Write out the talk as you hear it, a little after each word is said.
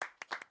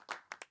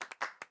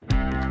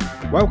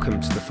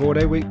Welcome to the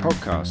 4-Day Week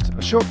podcast,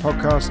 a short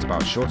podcast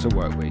about shorter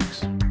work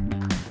weeks.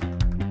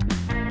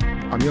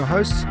 I'm your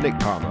host, Nick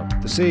Palmer,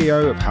 the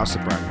CEO of House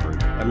of Brand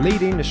Group, a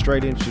leading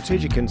Australian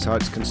strategic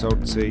insights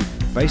consultancy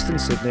based in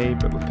Sydney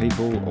but with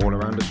people all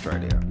around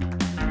Australia.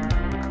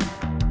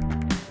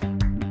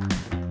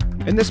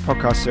 In this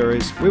podcast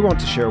series, we want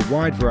to share a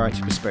wide variety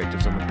of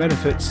perspectives on the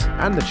benefits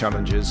and the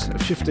challenges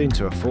of shifting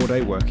to a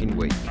 4-day working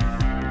week.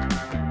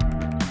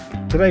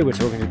 Today we're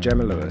talking to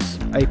Gemma Lewis,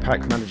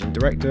 APAC Managing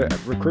Director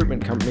at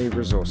recruitment company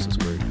Resources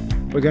Group.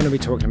 We're going to be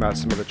talking about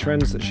some of the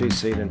trends that she's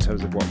seen in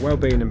terms of what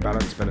wellbeing and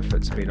balance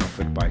benefits are being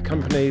offered by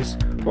companies,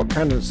 what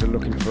candidates are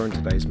looking for in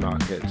today's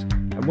market,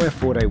 and where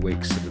 4-day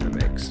weeks sit in the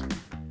mix.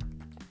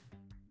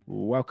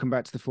 Welcome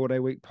back to the 4-Day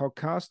Week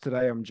podcast.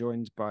 Today I'm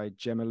joined by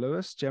Gemma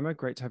Lewis. Gemma,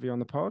 great to have you on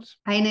the pod.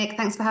 Hey Nick,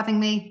 thanks for having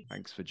me.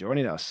 Thanks for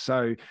joining us.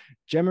 So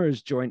Gemma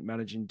is Joint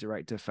Managing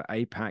Director for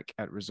APAC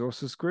at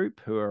Resources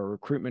Group, who are a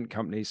recruitment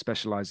company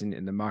specialising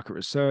in the market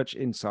research,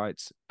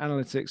 insights,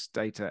 analytics,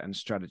 data and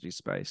strategy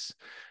space.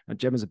 Now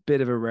Gemma's a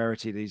bit of a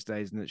rarity these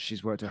days in that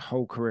she's worked her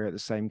whole career at the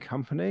same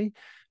company,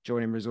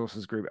 joining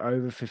Resources Group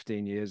over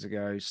 15 years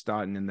ago,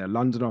 starting in their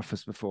London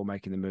office before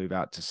making the move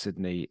out to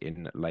Sydney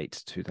in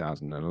late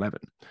 2011.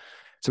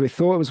 So we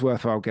thought it was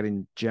worthwhile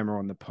getting Gemma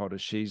on the pod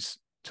as she's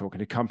talking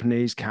to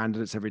companies,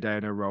 candidates every day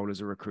in her role as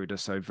a recruiter.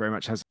 So very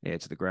much has ear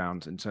to the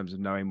ground in terms of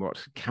knowing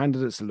what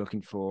candidates are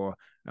looking for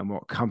and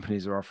what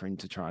companies are offering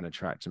to try and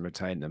attract and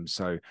retain them.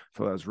 So I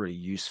thought that was really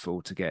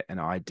useful to get an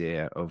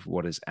idea of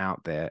what is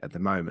out there at the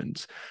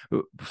moment.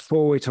 But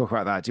before we talk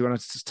about that, do you want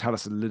to just tell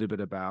us a little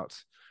bit about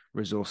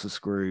Resources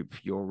Group,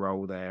 your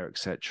role there,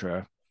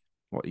 etc.,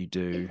 what you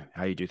do,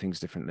 how you do things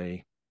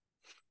differently?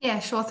 Yeah,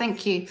 sure.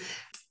 Thank you.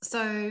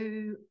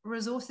 So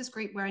Resources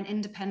Group, we're an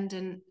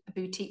independent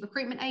boutique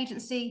recruitment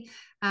agency.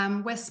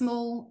 We're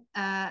small,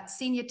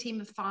 senior team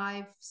of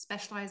 5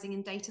 specialising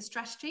in data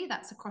strategy.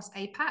 That's across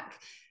APAC.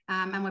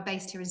 And we're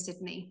based here in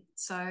Sydney.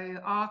 So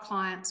our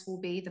clients will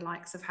be the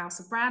likes of House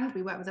of Brand.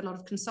 We work with a lot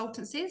of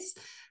consultancies.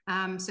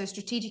 So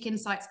strategic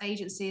insights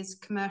agencies,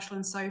 commercial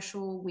and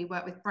social. We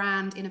work with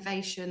brand,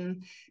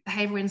 innovation,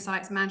 behavioural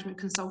insights, management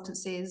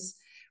consultancies.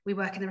 We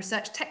work in the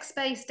research tech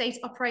space, data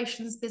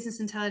operations,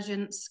 business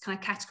intelligence, kind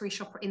of category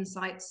shopper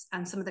insights,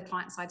 and some of the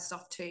client side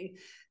stuff too.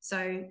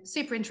 So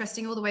super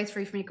interesting all the way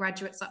through from your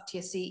graduates up to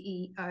your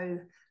CEO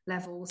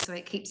level. So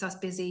it keeps us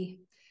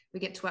busy. We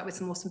get to work with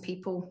some awesome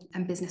people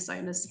and business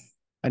owners.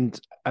 And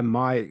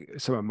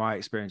some of my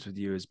experience with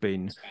you has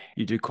been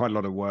you do quite a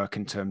lot of work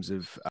in terms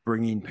of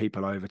bringing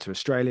people over to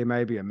Australia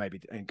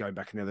and going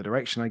back in the other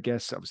direction, I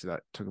guess. Obviously,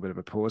 that took a bit of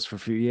a pause for a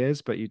few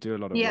years, but you do a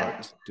lot of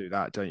work to do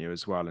that, don't you,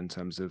 as well, in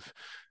terms of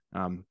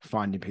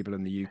finding people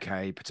in the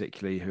UK,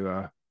 particularly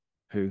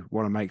who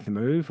want to make the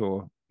move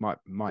or might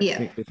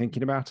be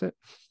thinking about it.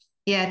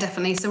 Yeah,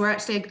 definitely. So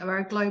we're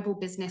a global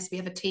business. We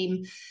have a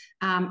team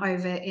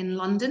over in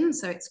London.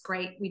 So it's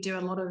great. We do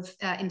a lot of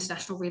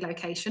international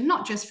relocation,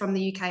 not just from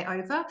the UK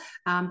over,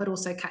 but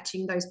also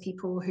catching those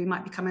people who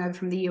might be coming over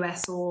from the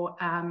US or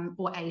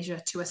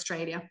Asia to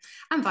Australia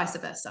and vice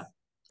versa.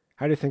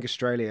 How do you think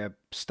Australia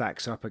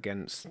stacks up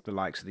against the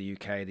likes of the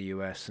UK, the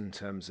US in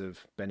terms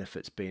of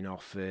benefits being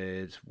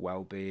offered,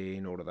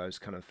 well-being, all of those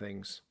kind of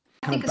things?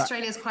 I think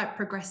Australia is quite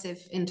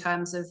progressive in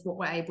terms of what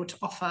we're able to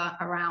offer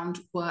around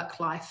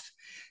work-life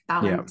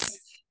balance,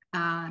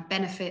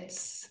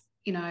 benefits,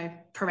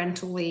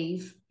 parental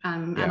leave,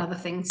 and other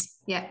things.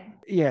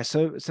 Yeah.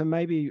 So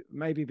maybe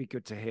it'd be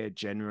good to hear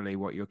generally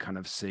what you're kind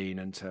of seeing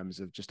in terms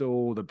of just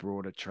all the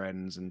broader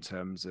trends in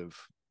terms of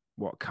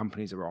what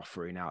companies are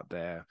offering out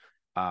there.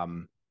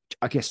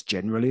 I guess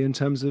generally in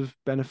terms of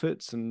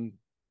benefits and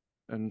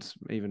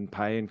even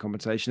pay and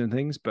compensation and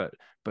things, but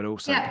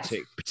also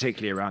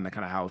particularly around the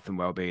kind of health and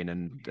well-being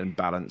and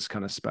balance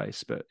kind of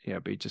space. But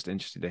it'd be just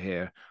interesting to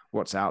hear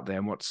what's out there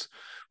and what's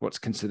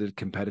considered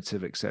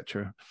competitive,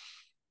 etc.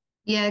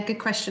 Yeah, good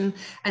question.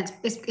 And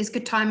it's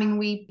good timing.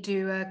 We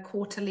do a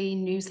quarterly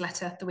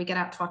newsletter that we get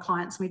out to our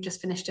clients, and we've just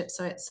finished it.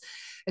 So it's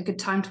a good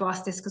time to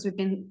ask this because we've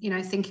been,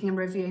 thinking and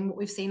reviewing what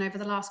we've seen over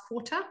the last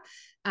quarter.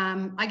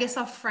 I guess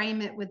I'll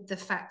frame it with the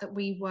fact that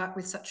we work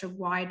with such a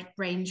wide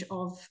range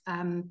of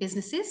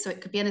businesses. So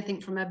it could be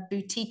anything from a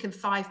boutique of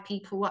 5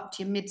 people up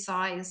to your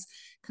mid-size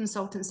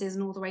consultancies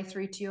and all the way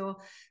through to your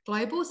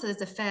global. So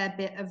there's a fair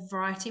bit of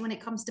variety when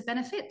it comes to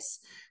benefits.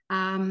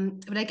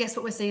 But I guess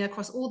what we're seeing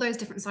across all those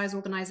different size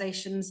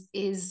organizations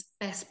is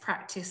best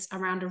practice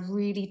around a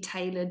really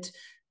tailored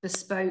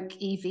bespoke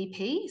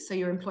EVP, so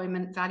your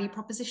employment value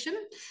proposition.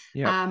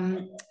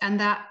 And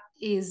that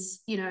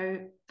is,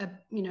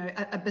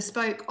 a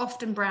bespoke,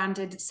 often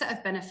branded set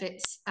of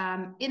benefits,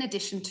 in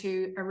addition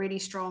to a really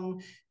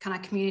strong kind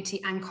of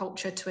community and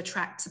culture to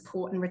attract,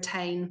 support, and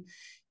retain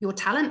your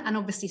talent and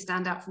obviously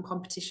stand out from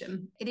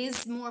competition. It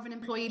is more of an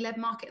employee-led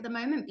market at the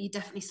moment, but you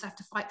definitely still have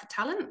to fight for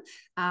talent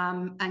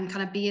and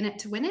kind of be in it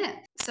to win it.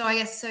 So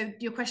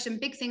your question,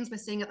 big things we're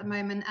seeing at the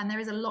moment, and there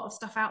is a lot of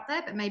stuff out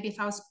there, but maybe if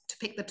I was to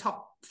pick the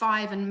top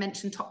 5 and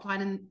mention top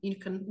line, and we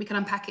can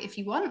unpack it if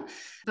you want.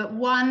 But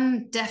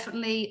one,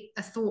 definitely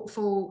a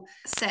thoughtful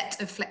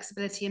set of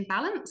flexibility and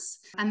balance.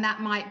 And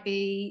that might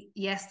be,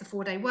 yes, the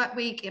 4-day work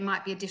week. It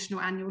might be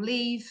additional annual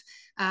leave.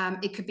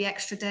 It could be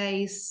extra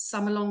days,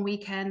 summer long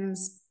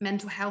weekends,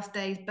 mental health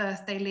days,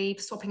 birthday leave,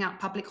 swapping out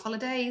public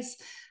holidays.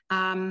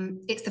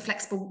 It's the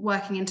flexible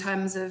working in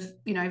terms of,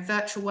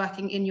 virtual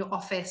working in your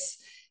office,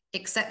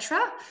 etc.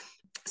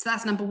 So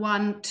that's number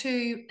 1.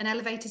 2, an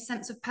elevated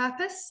sense of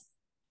purpose.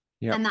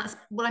 Yep. And that's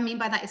what I mean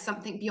by that is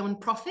something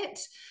beyond profit.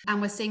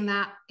 And we're seeing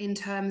that in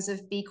terms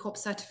of B Corp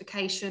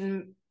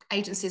certification,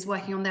 agencies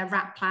working on their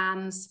RAP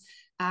plans,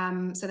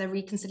 so their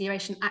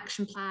reconciliation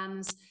action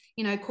plans,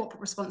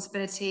 corporate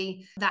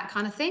responsibility, that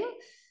kind of thing.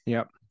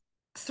 Yep.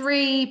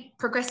 3,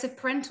 progressive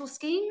parental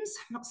schemes.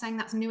 I'm not saying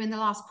that's new in the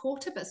last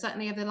quarter, but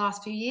certainly over the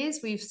last few years,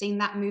 we've seen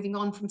that moving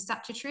on from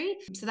statutory.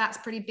 So that's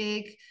pretty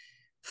big.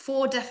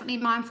 4, definitely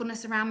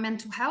mindfulness around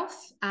mental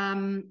health.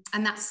 And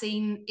that's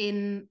seen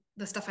in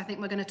the stuff I think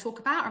we're going to talk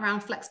about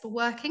around flexible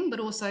working, but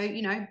also,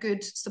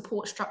 good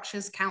support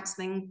structures,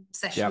 counselling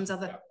sessions,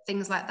 other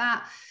things like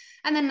that.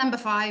 And then number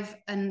 5,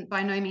 and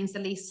by no means the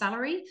least,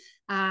 salary,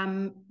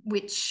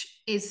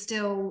 which is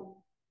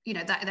still,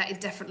 that is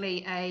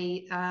definitely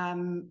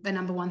the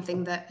number 1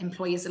 thing that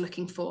employers are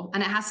looking for.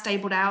 And it has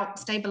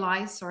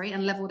stabilized,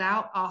 and leveled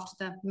out after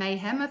the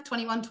mayhem of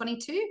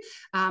 21-22,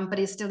 but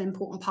is still an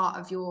important part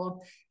of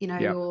your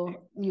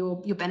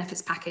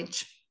benefits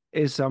package.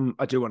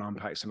 I do want to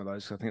unpack some of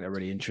those because I think they're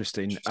really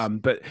interesting.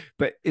 But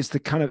is the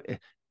kind of,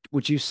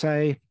 would you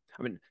say,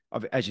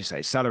 as you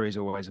say, salary is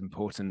always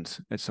important.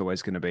 It's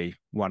always going to be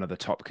one of the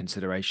top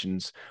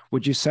considerations.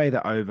 Would you say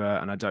that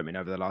and I don't mean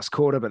over the last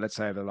quarter, but let's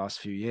say over the last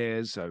few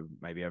years, so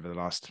maybe over the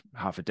last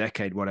half a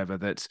decade, whatever,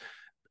 that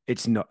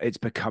it's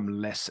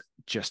become less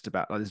just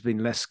about, there's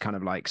been less kind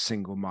of like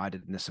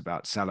single-mindedness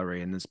about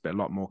salary, and there's been a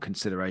lot more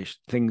consideration,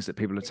 things that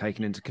people are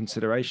taking into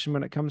consideration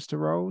when it comes to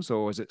roles?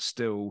 Or is it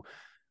still,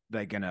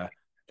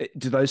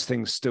 do those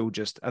things still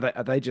just,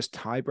 are they just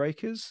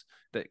tiebreakers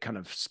that kind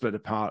of split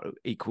apart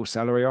equal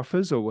salary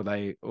offers, or will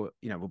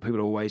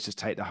people always just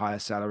take the higher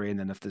salary, and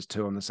then if there's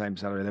 2 on the same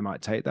salary, they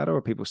might take that?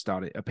 Or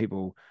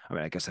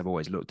I guess I've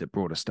always looked at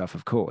broader stuff,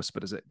 of course,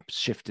 but has it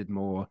shifted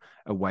more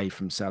away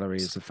from salary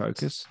as a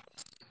focus?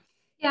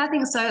 Yeah, I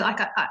think so.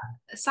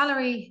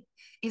 Salary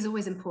is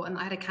always important.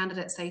 I had a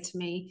candidate say to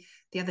me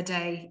the other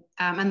day,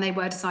 and they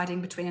were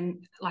deciding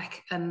between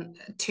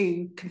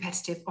 2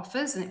 competitive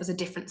offers, and it was a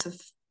difference of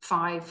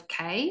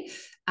 5K.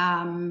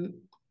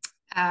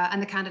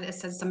 And the candidate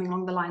says something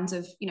along the lines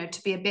of,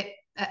 to be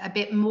a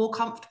bit more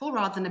comfortable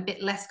rather than a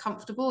bit less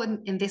comfortable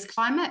in this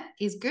climate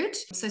is good.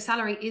 So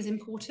salary is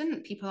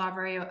important. People are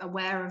very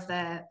aware of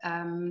their,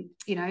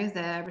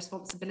 their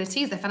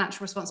responsibilities, their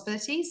financial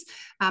responsibilities.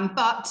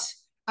 But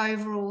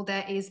overall,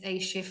 there is a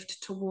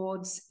shift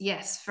towards,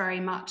 yes, very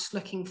much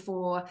looking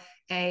for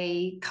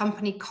a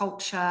company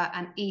culture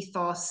and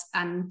ethos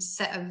and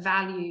set of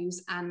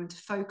values and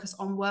focus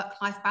on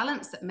work-life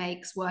balance that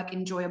makes work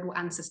enjoyable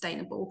and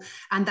sustainable.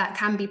 And that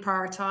can be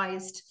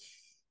prioritized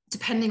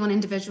depending on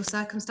individual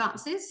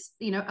circumstances,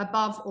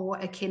 above or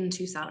akin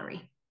to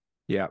salary.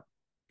 Yeah.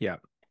 Yeah.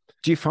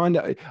 Do you find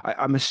that,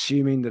 I'm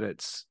assuming that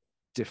it's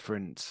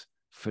different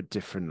for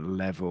different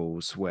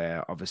levels,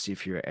 where obviously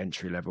if you're at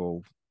entry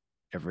level,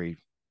 every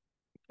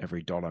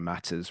dollar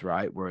matters,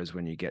 right? Whereas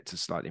when you get to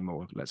slightly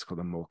more, let's call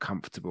them more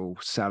comfortable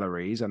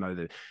salaries, I know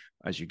that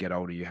as you get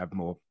older, you have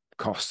more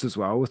costs as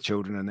well with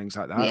children and things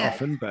like that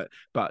often, but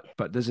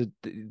there's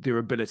their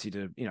ability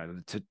to,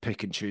 to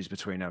pick and choose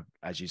between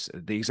as you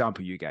said, the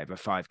example you gave, a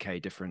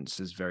 5K difference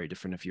is very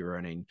different if you're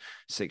earning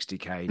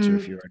 60K to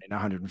if you're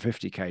earning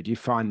 150K. Do you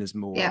find there's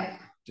more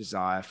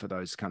desire for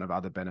those kind of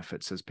other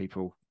benefits as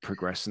people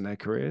progress in their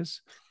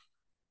careers?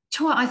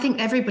 Sure, I think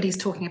everybody's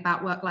talking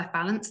about work-life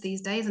balance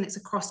these days, and it's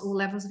across all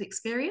levels of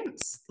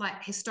experience.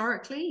 Like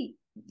historically,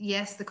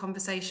 yes, the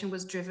conversation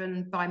was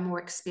driven by more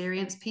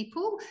experienced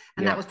people,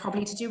 and that was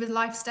probably to do with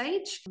life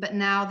stage. But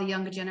now the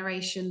younger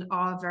generation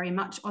are very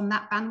much on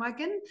that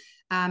bandwagon.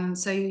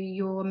 So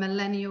your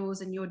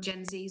millennials and your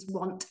Gen Zs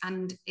want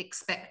and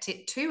expect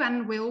it too,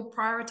 and will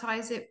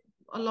prioritize it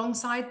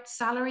alongside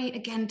salary.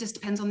 Again, just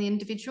depends on the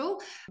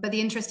individual. But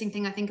the interesting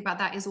thing I think about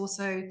that is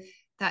also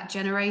that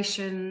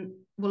generation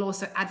will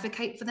also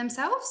advocate for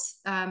themselves,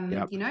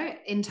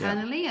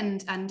 internally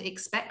and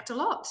expect a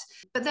lot.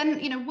 But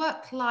then,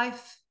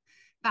 work-life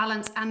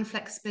balance and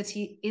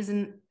flexibility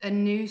isn't a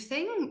new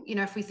thing.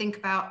 If we think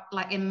about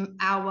in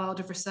our world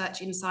of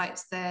research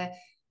insights there,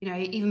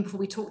 even before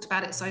we talked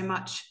about it so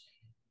much,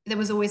 there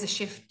was always a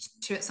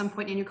shift to at some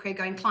point in your career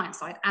going client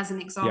side as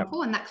an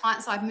example. And that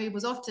client side move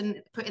was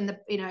often put in the,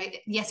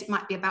 yes, it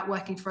might be about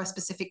working for a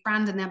specific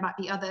brand, and there might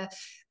be other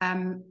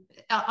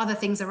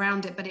things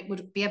around it, but it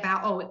would be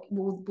about,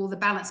 will the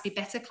balance be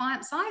better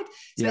client side?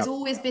 So it's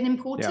always been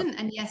important.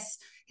 And yes,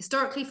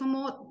 historically for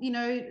more,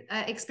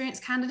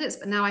 experienced candidates,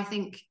 but now I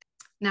think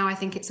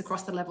it's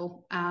across the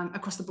level,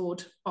 across the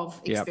board of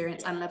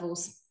experience and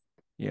levels.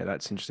 Yeah,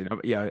 that's interesting.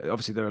 Yeah,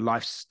 obviously there are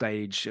life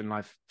stage and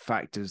life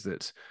factors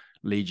that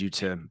lead you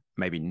to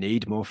maybe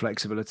need more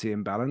flexibility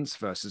and balance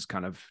versus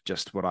kind of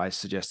just what I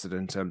suggested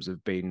in terms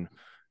of being,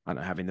 I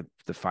don't know, having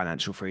the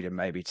financial freedom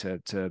maybe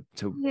to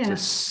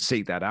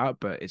seek that out.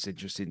 But it's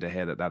interesting to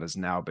hear that that has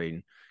now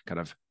been kind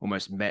of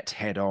almost met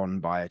head on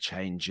by a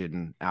change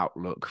in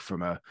outlook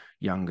from a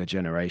younger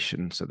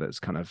generation. So that's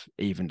kind of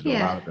evened it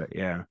all out a bit.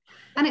 Yeah.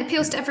 And it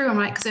appeals to everyone,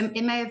 right? Because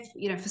it may have,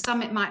 you know, for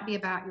some it might be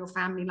about your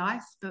family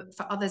life, but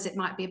for others it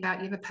might be about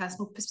you have a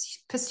personal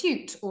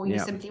pursuit, or you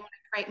simply want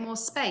to create more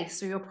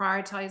space, or your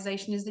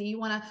prioritization is that you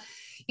want to,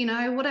 you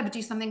know, whatever,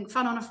 do something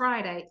fun on a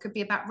Friday. It could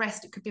be about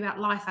rest, it could be about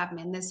life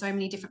admin. There's so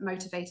many different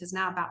motivators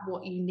now about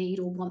what you need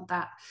or want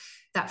that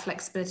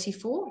flexibility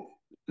for.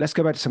 Let's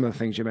go back to some of the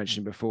things you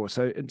mentioned before.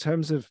 So in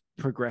terms of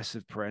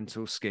progressive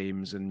parental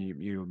schemes, and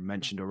you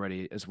mentioned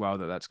already as well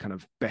that that's kind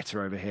of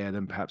better over here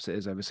than perhaps it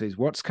is overseas.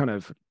 What's kind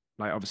of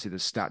like, obviously the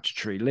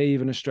statutory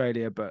leave in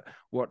Australia, but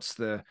what's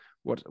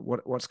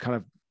kind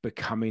of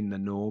becoming the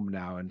norm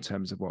now in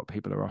terms of what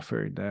people are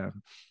offering there?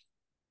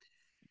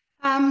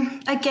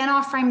 Again,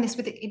 I'll frame this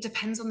with it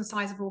depends on the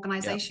size of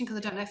organization, because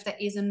I don't know if there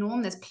is a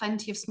norm. There's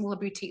plenty of smaller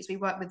boutiques we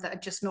work with that are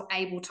just not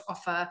able to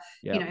offer,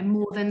 you know,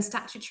 more than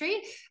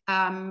statutory.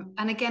 And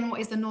again,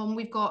 what is the norm?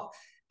 We've got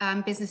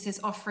businesses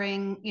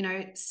offering, you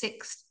know,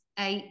 6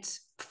 to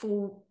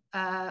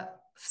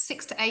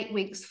 8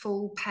 weeks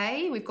full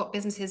pay. We've got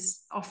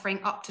businesses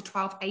offering up to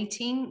 12,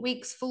 18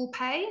 weeks full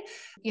pay.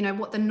 You know,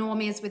 what the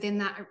norm is within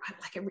that,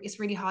 like, it's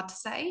really hard to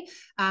say.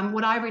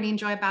 What I really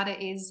enjoy about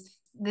it is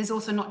there's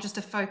also not just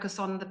a focus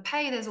on the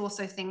pay. There's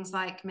also things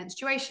like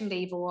menstruation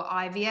leave or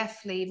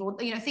IVF leave, or,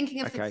 you know,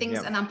 thinking of the things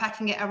and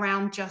unpacking it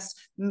around just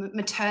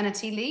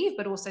maternity leave,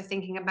 but also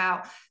thinking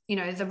about, you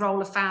know, the role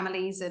of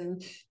families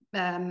and,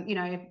 you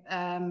know,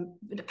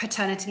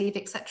 paternity leave,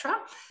 etc.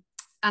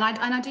 And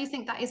I do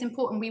think that is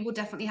important. We will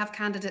definitely have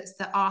candidates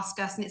that ask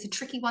us, and it's a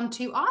tricky one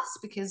to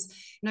ask because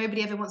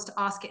nobody ever wants to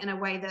ask it in a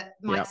way that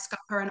might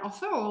scupper an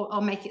offer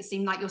or make it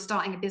seem like you're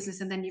starting a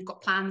business and then you've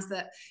got plans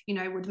that, you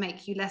know, would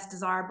make you less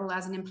desirable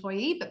as an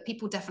employee. But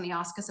people definitely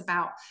ask us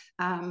about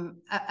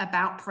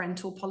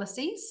parental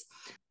policies.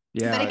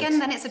 Yeah, but again,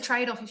 then it's a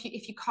trade-off.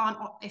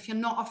 If you're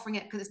not offering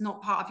it because it's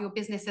not part of your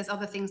business, there's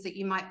other things that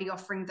you might be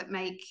offering that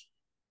make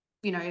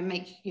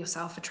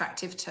yourself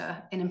attractive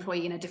to an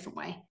employee in a different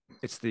way.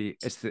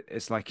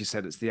 It's like you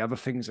said, it's the other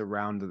things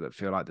around it that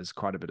feel like there's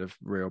quite a bit of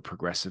real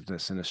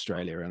progressiveness in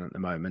Australia and at the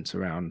moment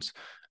around,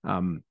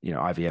 you know,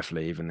 IVF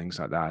leave and things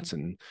like that.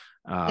 And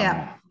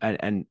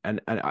and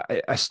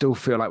I still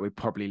feel like we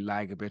probably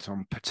lag a bit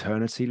on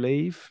paternity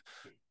leave,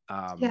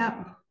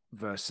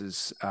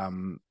 versus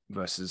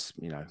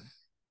you know,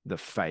 the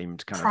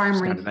famed kind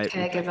primary of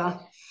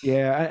caregiver.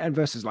 Yeah, and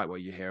versus like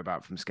what you hear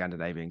about from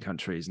Scandinavian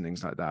countries and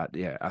things like that.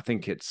 Yeah, I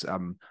think it's I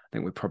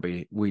think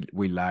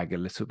we lag a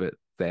little bit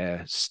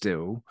there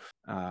still.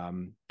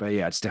 But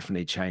yeah, it's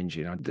definitely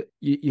changing.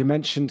 You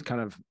mentioned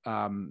kind of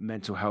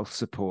mental health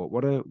support.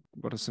 What are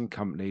some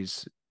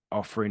companies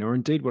offering, or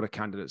indeed what are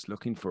candidates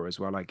looking for as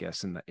well, I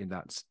guess, in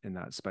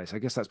that space? I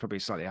guess that's probably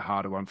slightly a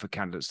harder one for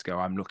candidates to go,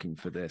 I'm looking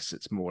for this.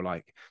 It's more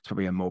like, it's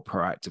probably a more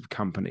proactive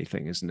company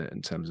thing, isn't it,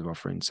 in terms of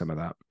offering some of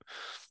that?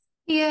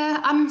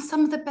 Yeah,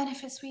 some of the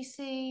benefits we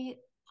see,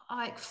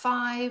 like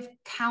 5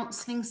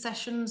 counselling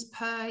sessions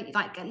per,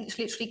 like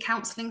literally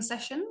counselling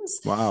sessions.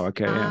 Wow,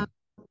 okay, yeah.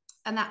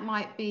 And that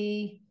might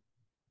be,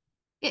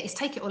 it's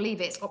take it or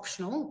leave it, it's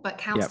optional, but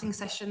counselling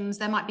sessions,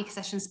 there might be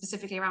sessions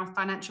specifically around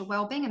financial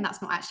wellbeing, and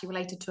that's not actually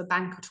related to a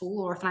bank at all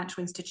or a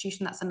financial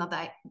institution. That's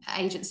another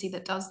agency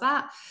that does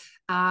that.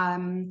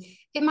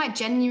 It might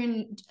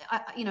genuinely,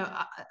 you know,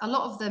 a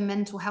lot of the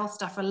mental health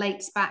stuff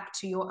relates back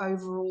to your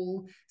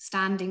overall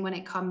standing when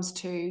it comes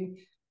to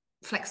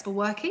flexible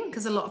working,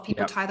 because a lot of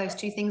people tie those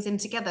two things in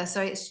together.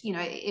 So it's, you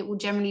know, it will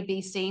generally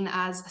be seen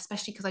as,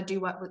 especially because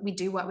we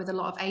do work with a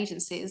lot of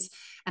agencies,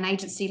 and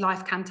agency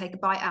life can take a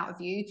bite out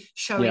of you,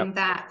 showing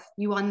that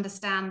you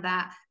understand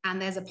that,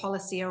 and there's a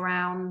policy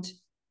around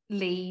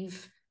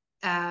leave,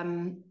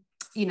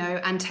 you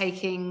know, and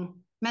taking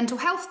mental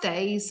health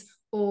days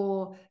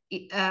or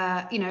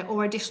you know,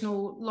 or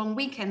additional long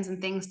weekends and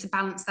things to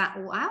balance that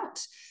all out.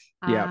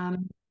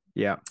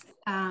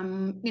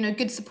 You know,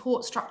 good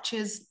support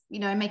structures, you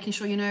know, making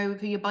sure you know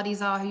who your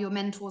buddies are, who your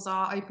mentors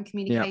are, open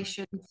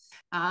communication,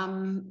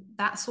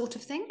 that sort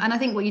of thing. And I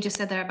think what you just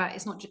said there about,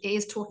 it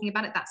is talking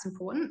about it, that's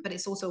important, but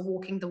it's also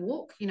walking the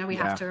walk. You know, we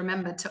have to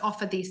remember to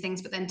offer these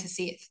things, but then to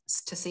see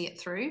it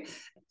through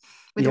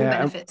with all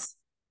benefits.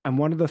 And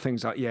one of the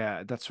things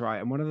that's right.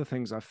 And one of the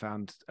things I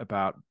found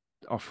about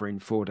offering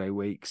 4-day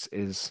weeks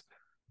is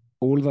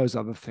all of those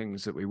other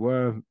things that we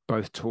were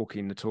both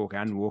talking the talk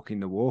and walking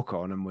the walk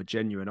on, and were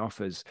genuine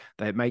offers.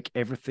 They make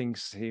everything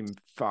seem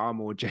far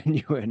more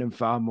genuine and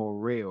far more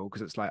real,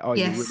 because it's like, oh,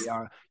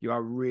 you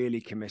are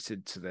really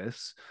committed to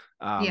this,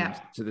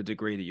 to the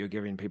degree that you're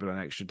giving people an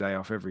extra day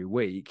off every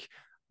week.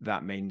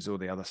 That means all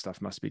the other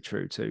stuff must be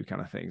true too,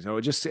 kind of things.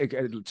 Or just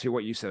to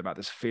what you said about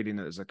this feeling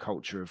that there's a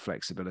culture of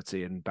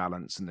flexibility and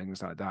balance and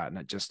things like that.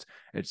 And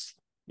it's,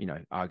 you know,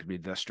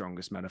 arguably the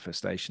strongest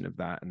manifestation of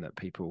that, and that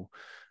people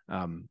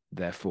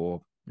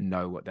therefore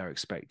know what they're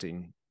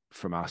expecting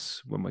from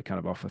us when we kind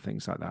of offer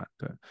things like that.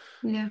 But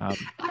yeah,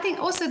 I think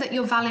also that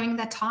you're valuing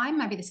their time.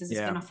 Maybe this is a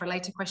spin-off for a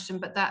later question,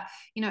 but that,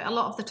 you know, a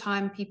lot of the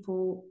time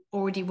people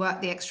already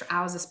work the extra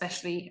hours,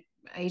 especially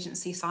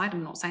agency side.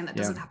 I'm not saying that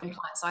doesn't happen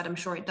client side, I'm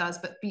sure it does,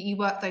 but you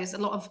work those, a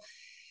lot of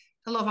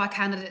our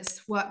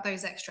candidates work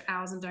those extra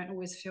hours and don't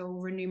always feel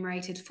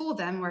remunerated for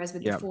them, whereas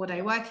with the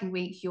 4-day working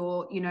week,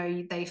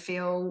 they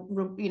feel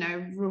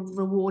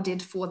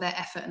rewarded for their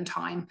effort and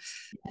time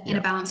in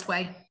a balanced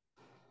way.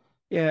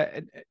 Yeah,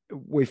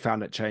 we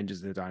found it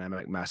changes the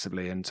dynamic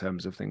massively in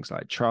terms of things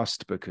like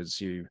trust, because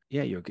you'll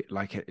get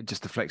like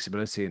just the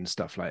flexibility and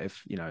stuff. Like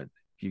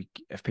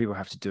if people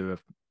have to do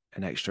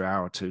an extra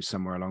hour or two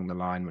somewhere along the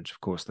line, which of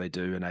course they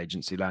do in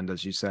agency land,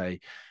 as you say,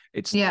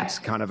 it's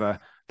kind of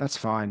that's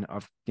fine.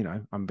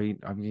 I'm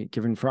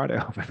given Friday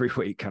off every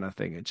week kind of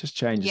thing. It just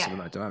changes some of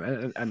that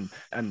dynamic.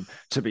 And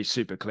to be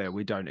super clear,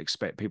 we don't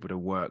expect people to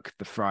work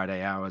the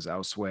Friday hours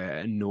elsewhere,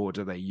 and nor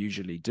do they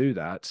usually do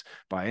that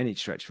by any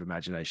stretch of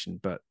imagination.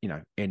 But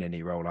in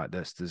any role like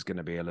this, there's going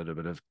to be a little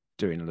bit of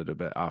doing a little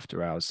bit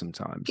after hours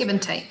sometimes. Give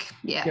and take.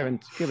 Yeah.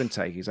 Give and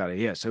take,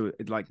 exactly. Yeah. So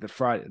like the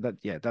Friday,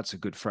 that's a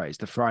good phrase.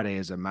 The Friday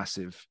is a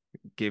massive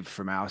give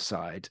from our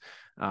side.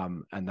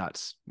 And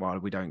that's why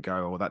we don't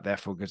go, or that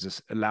therefore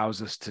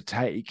allows us to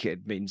take.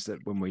 It means that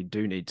when we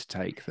do need to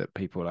take, that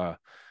people are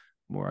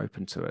more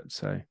open to it.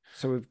 So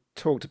we've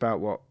talked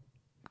about what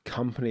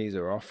companies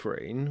are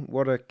offering.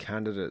 What are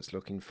candidates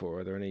looking for?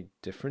 Are there any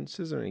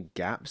differences or any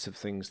gaps of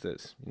things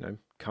that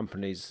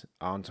companies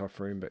aren't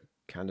offering but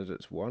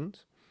candidates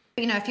want?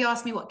 If you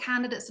ask me what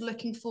candidates are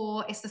looking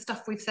for, it's the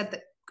stuff we've said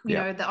that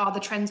that are the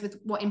trends with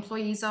what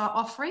employees are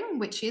offering,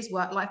 which is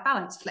work-life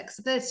balance,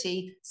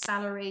 flexibility,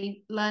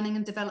 salary, learning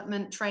and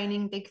development,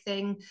 training, big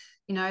thing.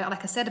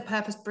 Like I said, a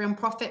purpose beyond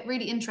profit.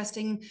 Really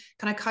interesting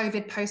kind of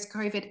COVID,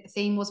 post-COVID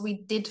theme was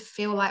we did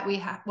feel like we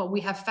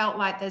have felt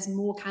like there's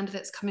more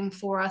candidates coming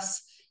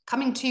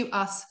to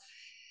us,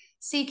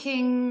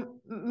 seeking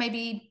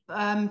maybe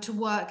to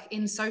work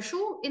in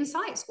social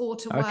insights or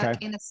to work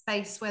in a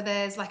space where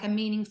there's like a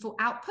meaningful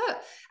output.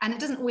 And it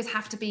doesn't always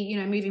have to be,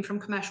 moving from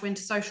commercial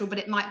into social, but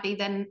it might be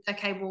then,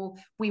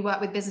 we work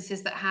with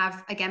businesses that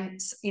have, again,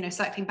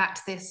 circling back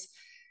to this,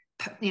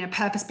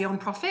 purpose beyond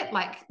profit,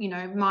 like,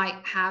 might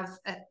have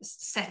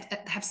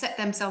set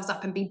themselves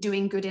up and be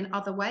doing good in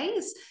other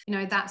ways.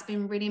 That's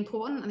been really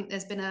important. I think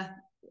there's been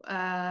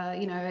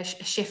a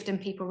shift in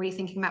people really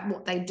thinking about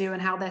what they do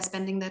and how they're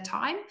spending their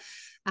time.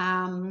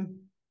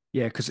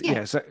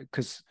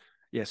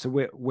 So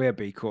we're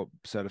B Corp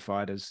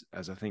certified, as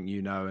I think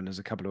and there's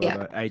a couple of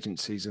other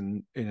agencies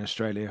in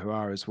Australia who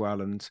are as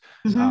well, and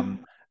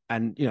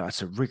and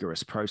it's a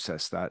rigorous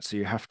process, that so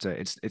you have to,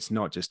 it's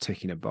not just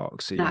ticking a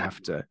box, so you have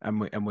to,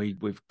 and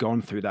we've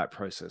gone through that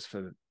process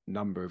for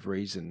number of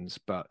reasons,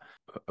 but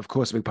of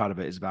course a big part of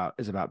it is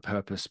about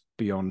purpose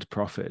beyond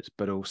profit,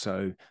 but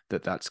also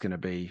that's going to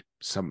be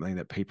something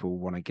that people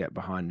want to get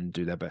behind and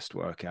do their best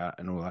work at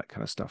and all that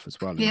kind of stuff as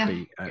well,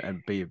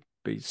 and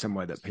be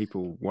somewhere that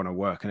people want to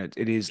work. And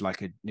it is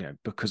like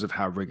because of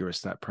how rigorous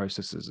that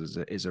process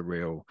is a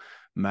real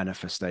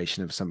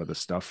manifestation of some of the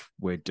stuff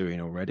we're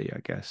doing already, I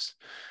guess.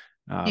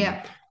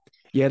 The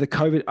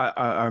COVID,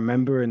 I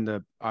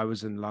remember I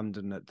was in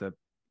London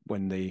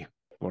when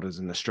what is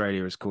in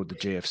Australia is called the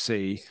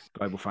GFC,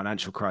 global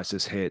financial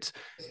crisis, hit,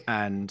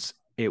 and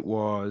it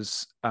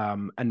was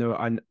and there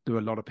were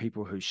a lot of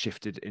people who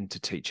shifted into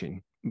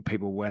teaching.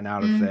 People went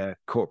out of their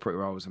corporate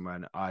roles and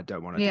went, I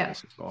don't want to do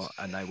this anymore,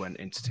 and they went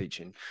into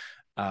teaching,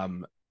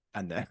 and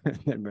then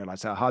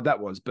realized how hard that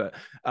was. But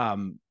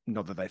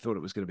not that they thought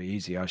it was going to be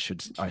easy. I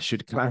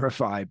should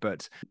clarify,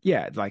 but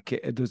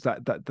there's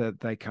that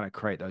they kind of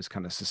create those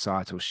kind of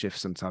societal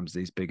shifts sometimes,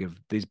 these big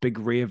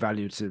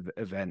reevaluative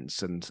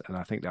events, and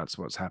I think that's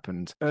what's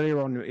happened earlier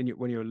on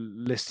when you're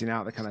listing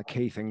out the kind of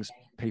key things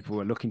people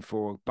were looking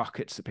for,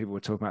 buckets that people were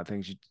talking about.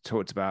 Things you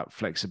talked about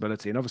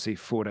flexibility, and obviously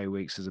 4-day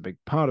weeks is a big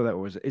part of that,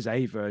 or is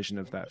a version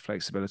of that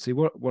flexibility.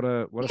 What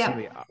are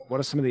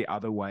some of the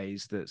other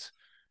ways that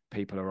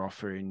people are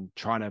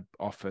trying to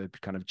offer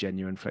kind of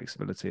genuine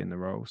flexibility in the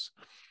roles?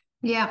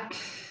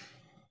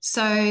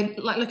 So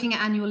like looking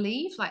at annual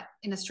leave, like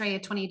in Australia,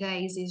 20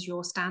 days is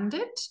your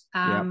standard,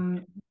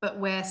 but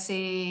we're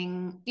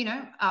seeing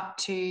up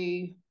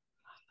to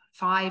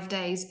 5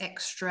 days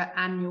extra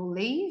annual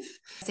leave,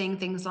 seeing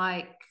things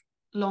like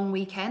long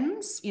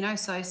weekends,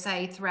 so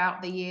say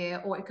throughout the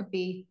year, or it could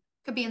be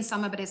in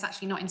summer, but it's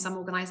actually not in some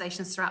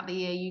organizations. Throughout the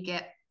year you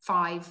get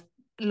 5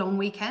 long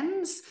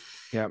weekends.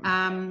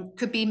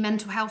 Could be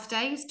mental health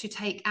days to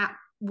take at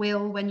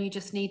will when you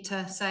just need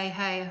to say,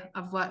 hey,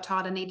 I've worked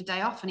hard, I need a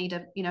day off, I need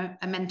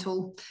a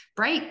mental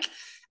break.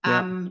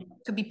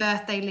 Could be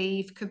birthday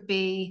leave, could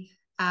be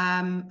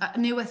a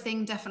newer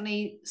thing,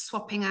 definitely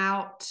swapping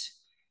out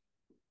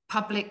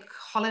public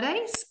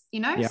holidays,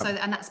 so,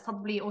 and that's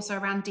probably also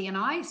around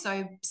D&I.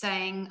 So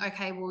saying,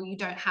 okay, well, you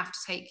don't have to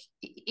take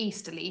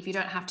Easter leave, you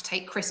don't have to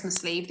take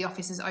Christmas leave, the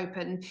office is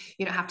open,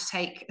 you don't have to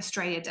take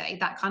Australia Day,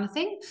 that kind of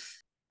thing.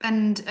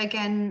 And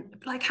again,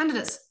 like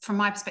candidates, from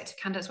my perspective,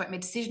 candidates won't make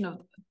a decision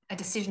a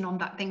decision on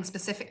that thing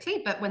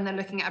specifically, but when they're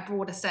looking at a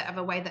broader set of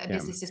a way that a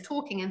business is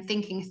talking and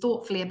thinking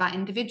thoughtfully about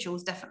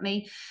individuals,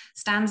 definitely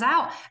stands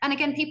out. And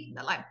again,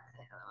 people like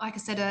I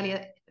said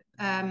earlier,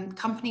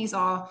 companies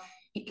are,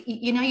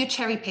 you're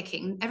cherry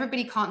picking.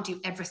 Everybody can't do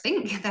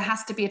everything. There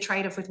has to be a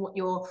trade-off with what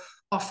you're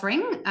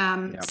offering.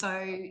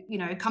 So,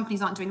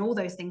 companies aren't doing all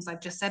those things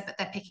I've just said, but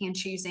they're picking and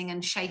choosing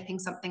and shaping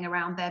something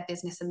around their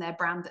business and their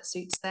brand that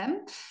suits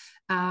them.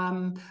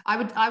 I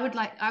would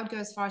go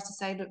as far as to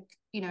say, look,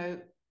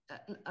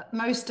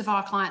 most of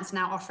our clients are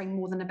now offering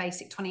more than a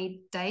basic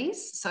 20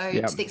 days. So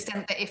to the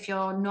extent that if you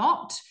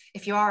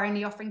are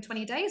only offering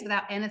 20 days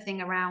without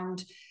anything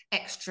around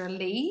extra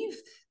leave,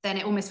 then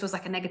it almost feels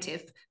like a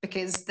negative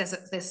because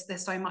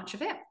there's so much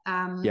of it.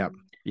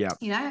 But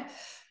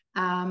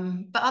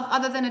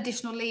other than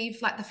additional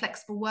leave, like the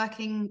flexible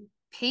working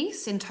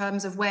piece in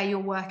terms of where you're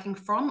working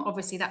from,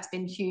 obviously that's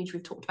been huge.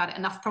 We've talked about it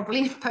enough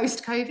probably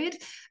post COVID,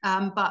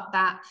 but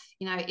that,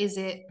 is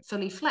it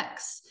fully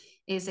flex?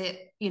 Is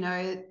it,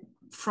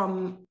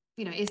 from,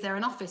 is there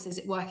an office? Is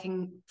it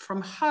working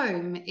from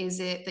home? Is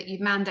it that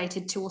you've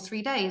mandated 2 or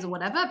 3 days or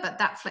whatever? But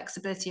that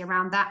flexibility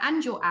around that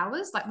and your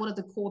hours, like what are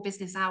the core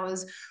business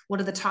hours?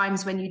 What are the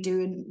times when you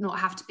do not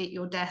have to be at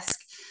your desk?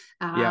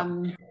 So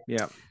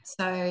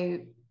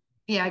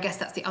I guess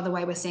that's the other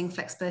way we're seeing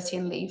flexibility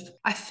and leave.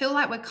 I feel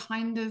like we're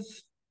kind of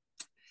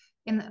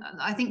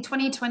I think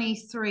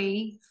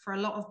 2023 for a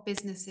lot of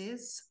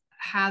businesses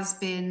has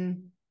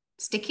been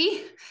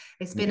sticky.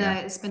 It's been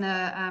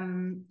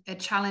a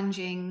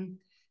challenging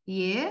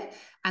year,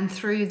 and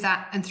through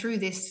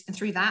this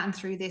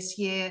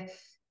year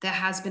there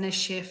has been a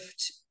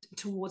shift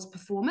towards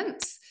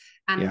performance,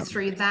 and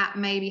through that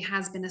maybe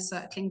has been a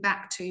circling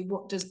back to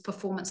what does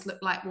performance look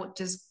like, what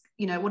does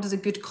a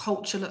good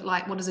culture look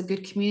like, what does a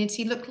good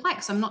community look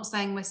like. So I'm not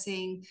saying we're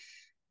seeing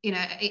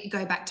it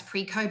go back to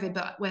pre-COVID,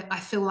 but I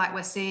feel like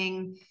we're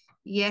seeing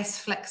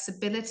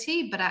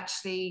flexibility, but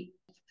actually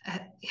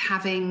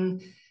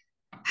having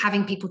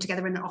people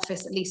together in an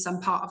office at least some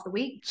part of the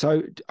week.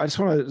 So I just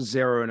want to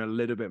zero in a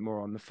little bit more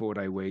on the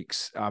 4-day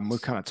weeks. We'll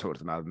kind of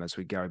talk about them as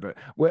we go, but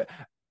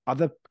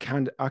are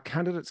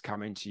candidates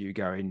coming to you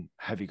going,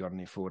 have you got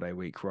any 4-day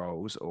week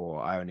roles,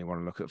 or I only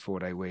want to look at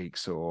 4-day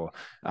weeks, or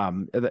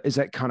is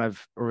that kind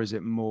of, or is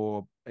it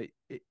more,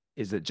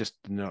 is it just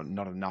not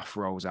enough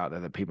roles out there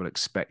that people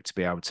expect to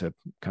be able to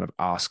kind of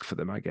ask for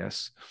them, I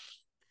guess?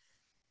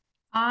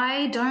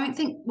 I don't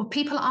think,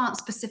 people aren't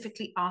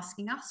specifically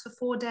asking us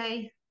for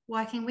 4-day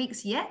working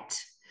weeks yet,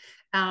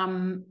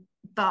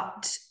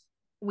 but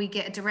we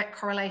get a direct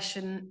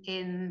correlation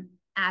in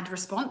ad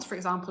response, for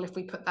example, if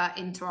we put that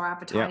into our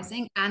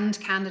advertising, and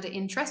candidate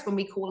interest when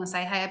we call and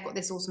say, hey, I've got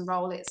this awesome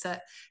role, it's a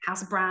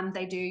House of Brand,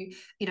 they do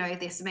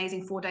this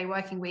amazing 4-day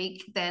working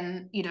week,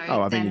 then you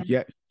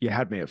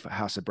had me at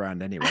House of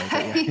Brand anyway,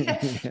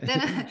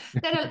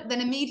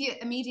 then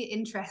immediate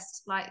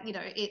interest, like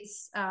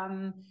it's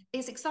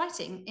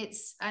exciting, it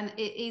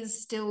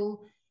is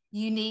still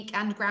unique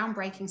and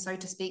groundbreaking, so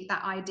to speak,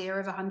 that idea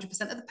of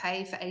 100% of the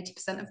pay for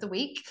 80% of the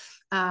week.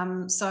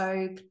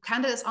 So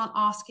candidates aren't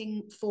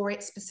asking for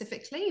it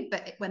specifically,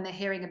 but when they're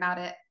hearing about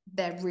it,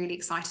 they're really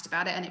excited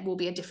about it, and it will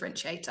be a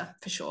differentiator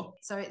for sure.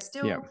 So it's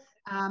still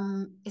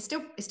it's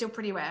still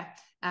pretty rare.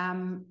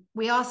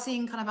 We are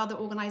seeing kind of other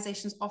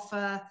organizations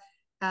offer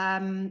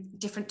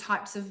different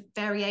types of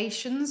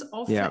variations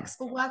of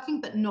flexible working,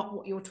 but not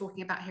what you're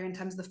talking about here in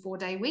terms of the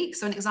 4-day week.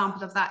 So an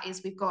example of that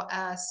is we've got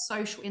a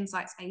social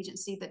insights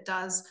agency that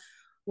does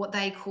what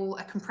they call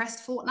a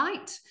compressed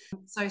fortnight.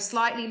 So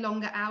slightly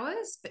longer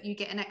hours, but you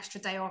get an extra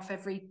day off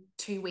every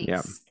 2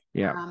 weeks.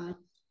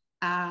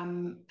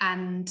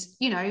 And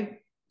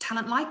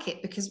talent like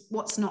it, because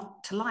what's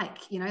not to like?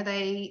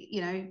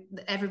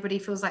 Everybody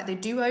feels like they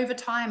do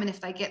overtime, and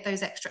if they get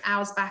those extra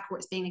hours back, or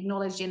it's being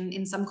acknowledged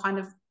in some kind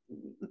of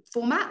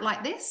format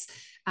like this,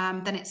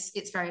 then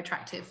it's very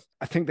attractive.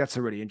 I think that's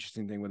a really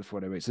interesting thing with the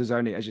 4-day weeks. There's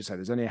only, as you say,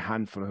 there's only a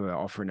handful who are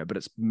offering it, but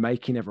it's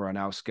making everyone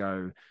else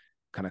go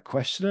kind of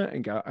question it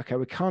and go, okay,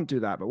 we can't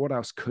do that, but what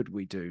else could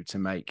we do to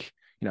make,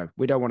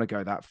 we don't want to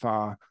go that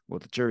far, or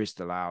the jury's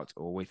still out,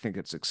 or we think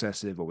it's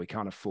excessive, or we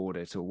can't afford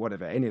it, or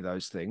whatever, any of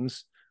those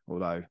things.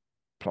 Although,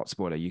 plot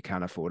spoiler, you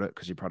can afford it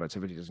because your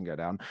productivity doesn't go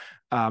down.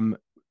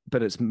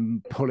 But it's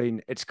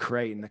creating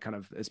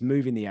it's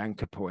moving the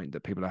anchor point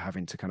that people are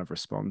having to kind of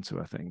respond to,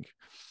 I think.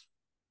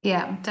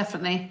 Yeah,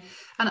 definitely.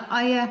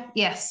 And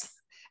yes.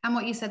 And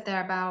what you said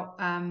there about,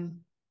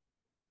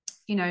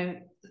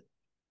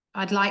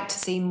 I'd like to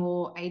see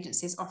more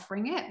agencies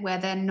offering it where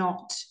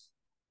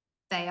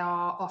they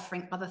are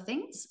offering other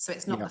things. So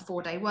it's not the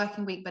 4-day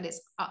working week, but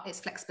it's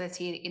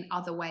flexibility in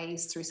other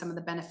ways through some of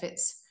the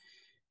benefits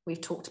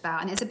we've talked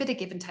about. And it's a bit of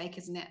give and take,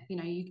 isn't it?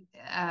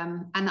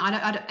 And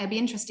it'd be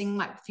interesting,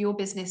 like for your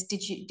business,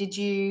 did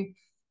you,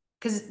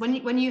 because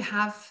when you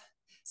have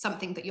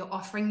something that you're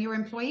offering your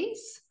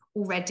employees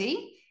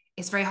already,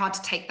 it's very hard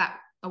to take that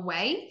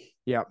away.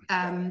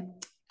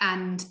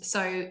 And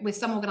so with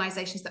some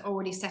organizations that are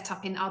already set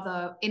up in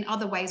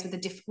other ways with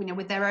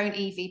with their own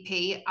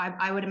EVP,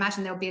 I would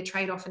imagine there'll be a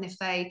trade-off. And if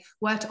they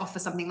were to offer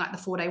something like the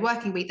 4-day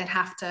working week, they'd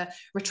have to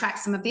retract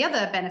some of the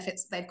other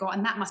benefits that they've got.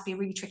 And that must be a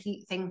really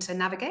tricky thing to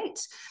navigate.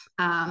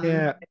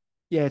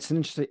 Yeah, it's an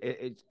interesting.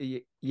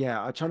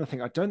 I'm trying to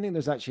think. I don't think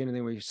there's actually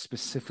anything we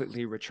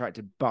specifically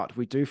retracted, but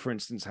we do, for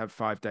instance, have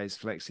 5 days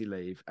flexi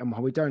leave, and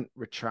we don't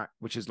retract,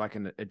 which is like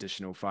an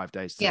additional 5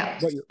 days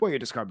to what you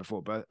described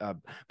before,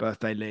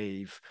 birthday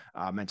leave,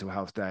 mental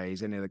health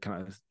days, any other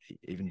kind of,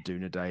 even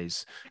doona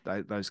days,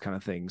 those kind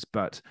of things.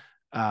 But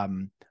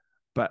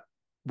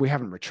we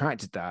haven't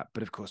retracted that.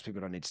 But of course,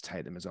 people don't need to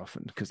take them as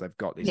often because they've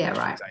got these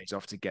extra days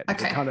off to get the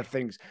kind of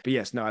things. But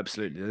yes, no,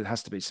 absolutely, there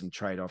has to be some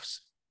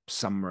trade-offs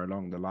somewhere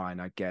along the line,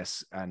 I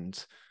guess,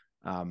 and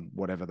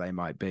whatever they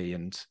might be.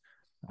 And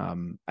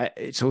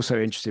it's also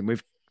interesting,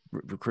 we've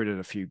recruited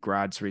a few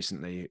grads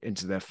recently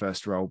into their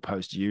first role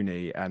post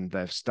uni, and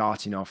they're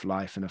starting off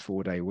life in a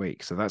 4-day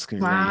week, so that's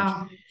going to be really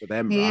interesting for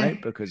them,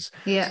 right? Because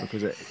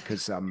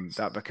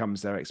that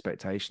becomes their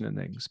expectation and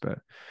things. But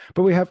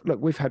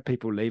we've had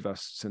people leave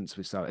us since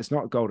we started. It's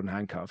not golden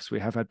handcuffs. We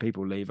have had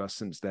people leave us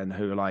since then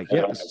who are like,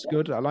 yeah, this is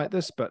good, I like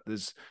this, but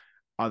there's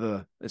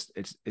other,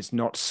 it's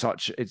not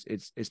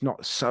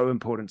so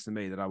important to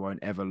me that I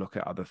won't ever look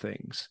at other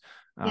things.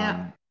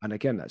 And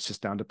again, that's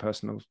just down to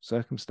personal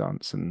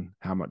circumstance and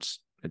how much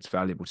it's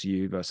valuable to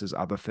you versus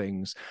other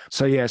things.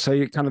 So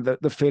you kind of,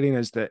 the feeling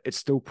is that it's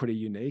still pretty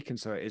unique, and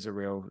so it is a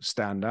real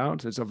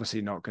standout. It's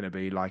obviously not going to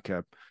be like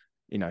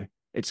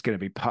it's going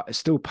to be it's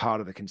still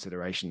part of the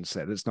consideration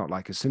set. It's not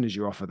like as soon as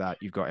you offer that,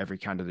 you've got every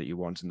candidate you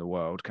want in the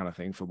world kind of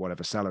thing for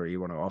whatever salary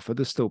you want to offer.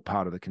 There's still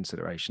part of the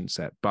consideration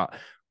set, but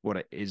what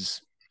it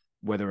is,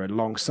 whether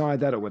alongside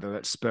that or whether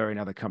that's spurring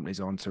other companies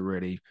on to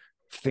really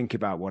think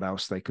about what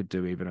else they could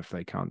do, even if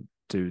they can't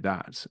do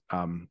that,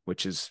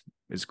 which is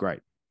great.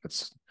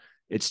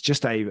 It's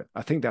just I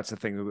think that's the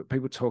thing that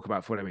people talk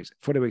about 4-day weeks.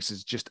 4-day weeks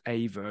is just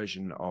a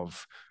version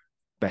of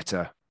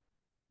better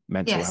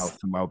mental health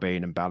and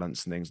well-being and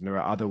balance and things. And there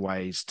are other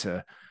ways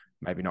to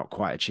maybe not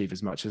quite achieve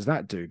as much as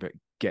that do, but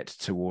get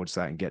towards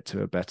that and get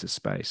to a better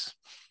space.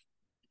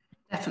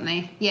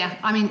 Definitely. Yeah.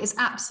 I mean, it's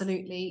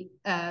absolutely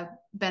a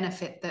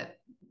benefit that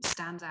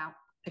stands out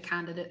to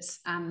candidates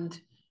and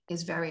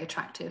is very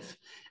attractive.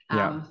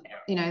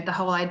 The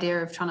whole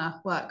idea of trying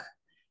to work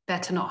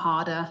better, not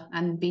harder,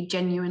 and be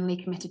genuinely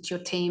committed to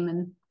your team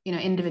and,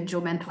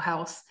 individual mental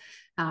health,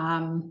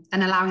 and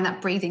allowing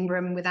that breathing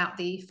room without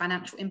the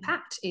financial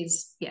impact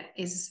is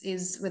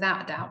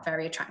without a doubt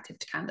very attractive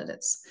to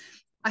candidates.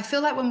 I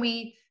feel like when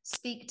we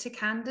speak to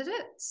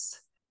candidates,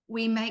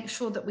 we make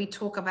sure that we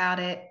talk about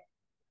it,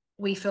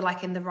 we feel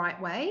like, in the right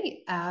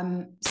way.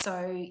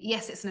 So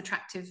yes, it's an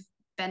attractive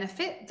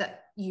benefit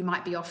that you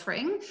might be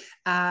offering,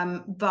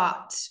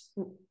 but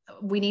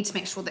we need to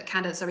make sure that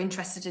candidates are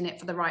interested in it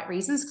for the right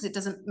reasons, because it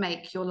doesn't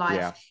make your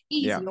life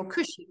easy or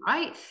cushy,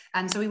 right?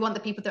 And so we want the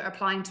people that are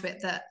applying to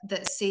it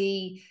that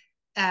see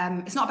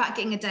it's not about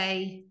getting a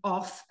day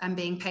off and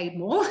being paid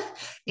more.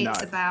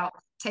 It's about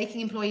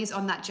taking employees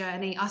on that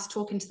journey, us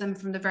talking to them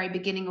from the very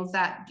beginning of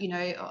that,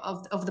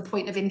 of the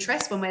point of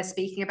interest when we're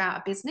speaking about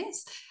a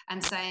business,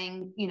 and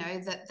saying,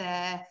 that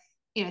they're,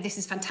 this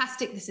is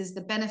fantastic, this is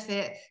the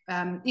benefit,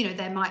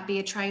 there might be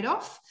a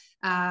trade-off,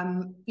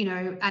 and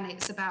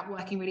it's about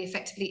working really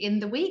effectively in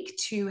the week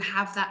to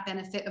have that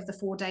benefit of the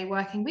 4-day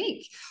working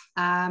week,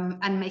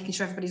 and making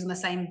sure everybody's on the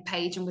same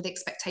page and with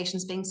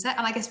expectations being set.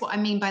 And I guess what I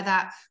mean by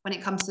that when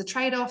it comes to the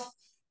trade-off,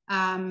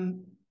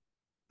 I'm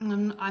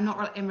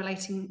not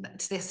relating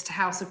to this to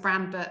house of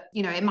brand, but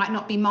it might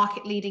not be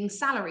market leading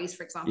salaries,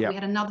 for example. We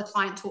had another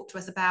client talk to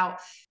us about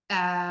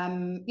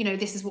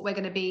this is what we're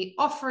going to be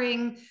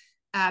offering,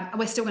 and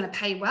we're still going to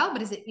pay well,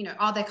 but is it,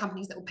 are there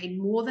companies that will pay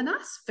more than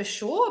us? For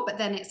sure, but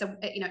then it's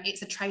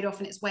a trade-off,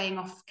 and it's weighing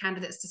off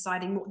candidates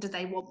deciding what do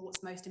they want,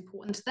 what's most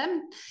important to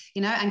them,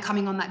 and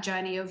coming on that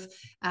journey of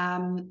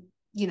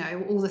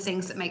all the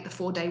things that make the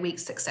 4-day week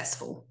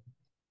successful,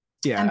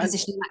 and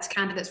positioning that to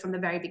candidates from the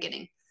very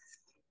beginning.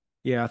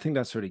 Yeah, I think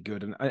that's really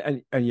good.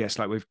 And yes,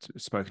 like we've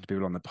spoken to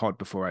people on the pod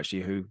before,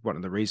 actually, who one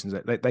of the reasons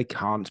that they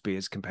can't be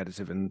as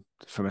competitive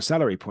from a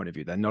salary point of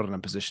view, they're not in a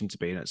position to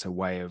be, and it's a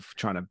way of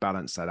trying to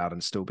balance that out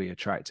and still be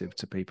attractive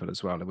to people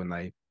as well, when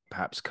they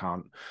perhaps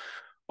can't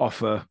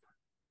offer,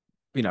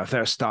 if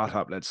they're a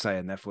startup, let's say,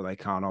 and therefore they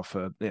can't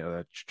offer,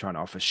 they're trying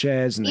to offer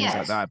shares and things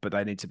like that, but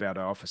they need to be able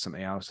to offer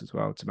something else as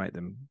well to make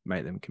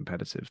them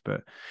competitive.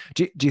 But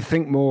do you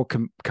think more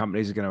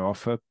companies are going to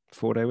offer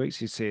 4-day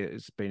weeks? You see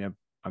it's been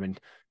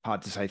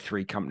hard to say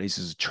 3 companies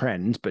as a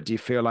trend, but do you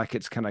feel like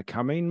it's kind of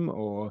coming,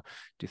 or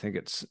do you think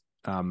it's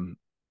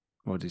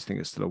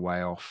still a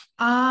way off?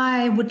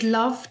 I would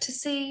love to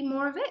see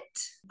more of it.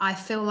 I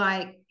feel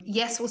like,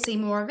 yes, we'll see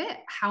more of it.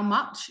 How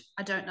much?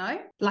 I don't know.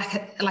 Like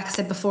I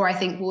said before, I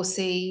think we'll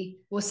see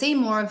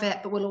more of it,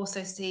 but we'll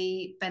also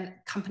see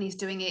companies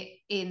doing it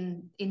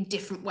in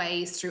different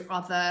ways, through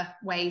other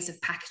ways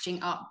of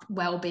packaging up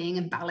well-being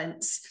and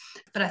balance.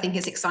 But I think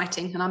it's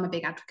exciting, and I'm a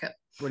big advocate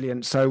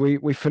Brilliant. So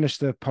we finished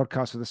the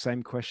podcast with the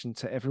same question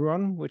to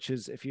everyone, which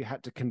is, if you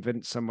had to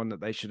convince someone that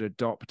they should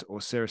adopt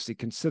or seriously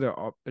consider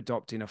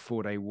adopting a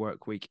 4-day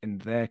work week in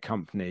their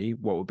company,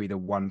 what would be the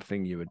one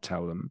thing you would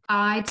tell them?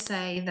 I'd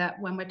say that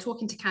when we're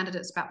talking to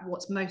candidates about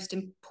what's most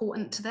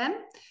important to them,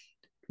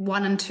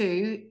 1 and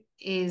 2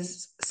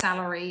 is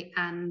salary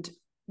and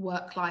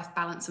work-life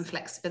balance and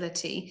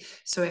flexibility.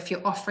 So if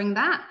you're offering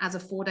that as a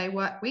 4-day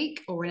work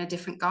week or in a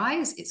different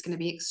guise, it's going to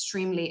be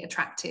extremely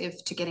attractive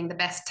to getting the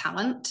best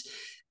talent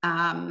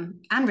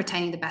and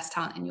retaining the best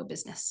talent in your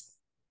business.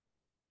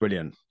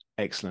 Brilliant.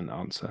 Excellent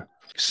answer.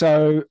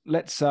 So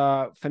let's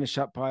finish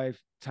up by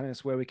telling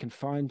us where we can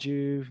find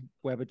you,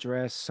 web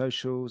address,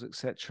 socials,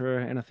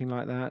 etc. Anything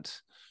like that?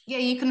 Yeah,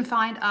 you can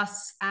find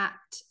us at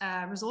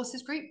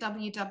Resources Group,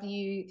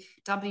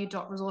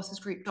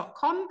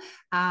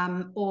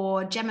 www.resourcesgroup.com,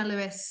 or Gemma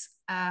Lewis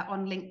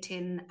on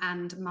LinkedIn,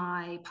 and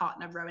my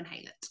partner, Rowan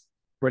Haylett.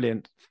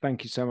 Brilliant.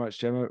 Thank you so much,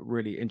 Gemma.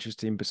 Really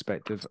interesting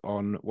perspective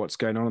on what's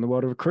going on in the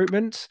world of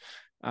recruitment.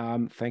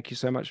 Thank you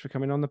so much for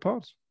coming on the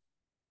pod.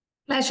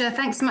 Pleasure.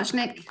 Thanks so much,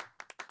 Nick.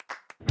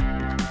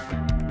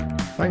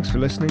 Thanks for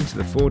listening to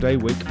the 4-Day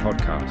Week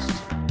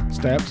podcast.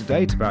 Stay up to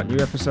date about new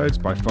episodes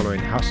by following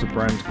House of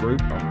Brand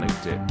Group on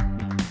LinkedIn.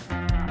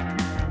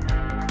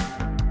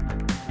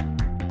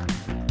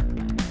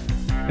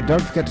 And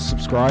don't forget to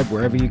subscribe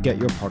wherever you get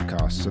your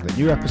podcasts so that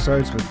new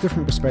episodes with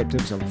different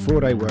perspectives on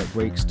 4-day work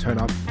weeks turn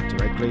up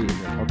directly in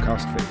your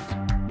podcast feed.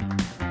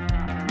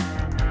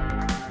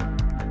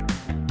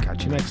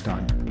 Catch you next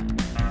time.